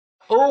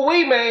Ooh,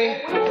 we man.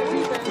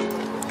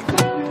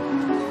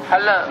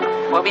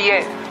 Hello, where we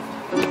at?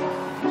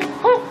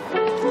 Woo.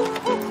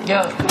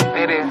 Yeah,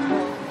 There it is.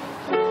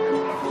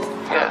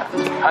 Yeah,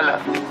 hello.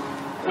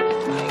 I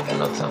ain't got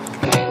no time for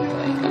games.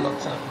 I ain't got no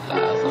time for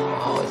lies.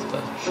 I'm always tell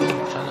the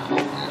truth. Trying to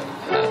open up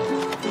the eyes.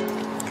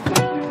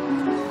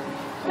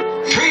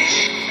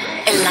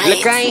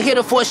 Look, I ain't here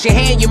to force your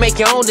hand, you make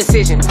your own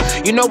decision.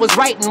 You know what's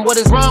right and what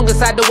is wrong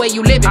inside the way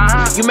you living.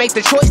 You make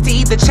the choice to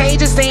either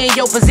change or stay in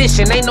your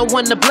position. Ain't no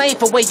one to blame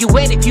for where you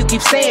at if you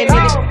keep staying in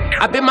it.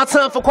 I've been my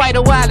tongue for quite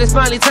a while, it's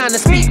finally time to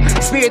speak.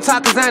 Spirit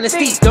talk is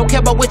honesty, don't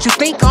care about what you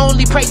think,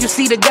 only pray you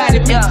see the God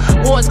in me.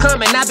 War's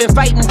coming, I've been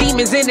fighting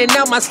demons in and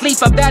out my sleep.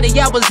 I doubted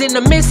y'all was in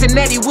the midst and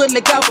that he would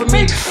look out for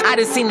me. I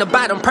done seen the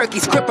bottom, Perky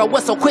script, I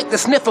was so quick to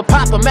sniff or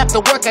pop him. After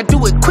work I do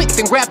it quick,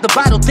 then grab the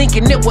bottle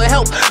thinking it would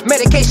help.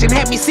 Medication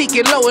had me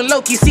seeking low and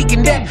low-key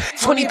seeking that.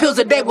 20 pills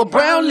a day with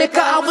brown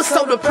liquor, I was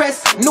so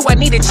depressed. Knew I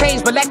needed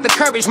change but lacked the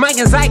courage. My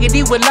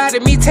anxiety would lie to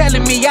me,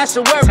 telling me I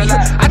should worry.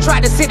 I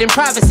tried to sit in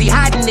privacy,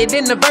 hiding it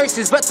in the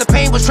verses, but the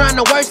pain was trying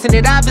to worsen,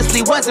 it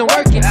obviously wasn't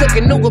working. Took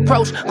a new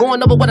approach,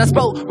 going over what I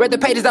spoke, read the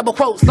pages double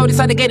quote, slowly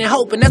started gaining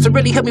hope, and that's what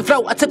really helped me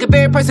float. I took it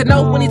very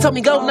personal when he told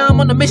me go, now I'm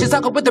on the mission,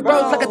 talking with the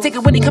bros like a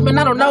ticket when he coming,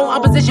 I don't know.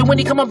 Opposition when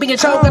he come on being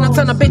choked, and I'm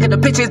turning bigger, the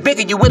picture is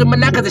bigger. You with him or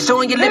not, cause it's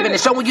showing you living,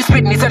 it's showing you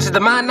spitting. He touches the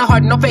mind, the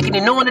heart, no faking, he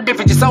knowing the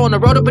difference. You're so on the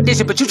road of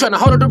perdition, but you trying to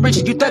hold on the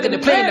riches. You thugging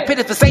and playing the pit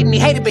is for Satan, he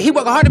hated, but he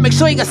working hard to make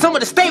sure he got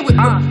someone to stay with.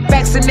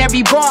 Facts in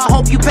every bar, I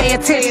hope you pay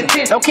attention.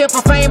 Don't care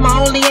for fame, my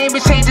only aim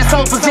is changing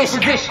soul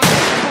position.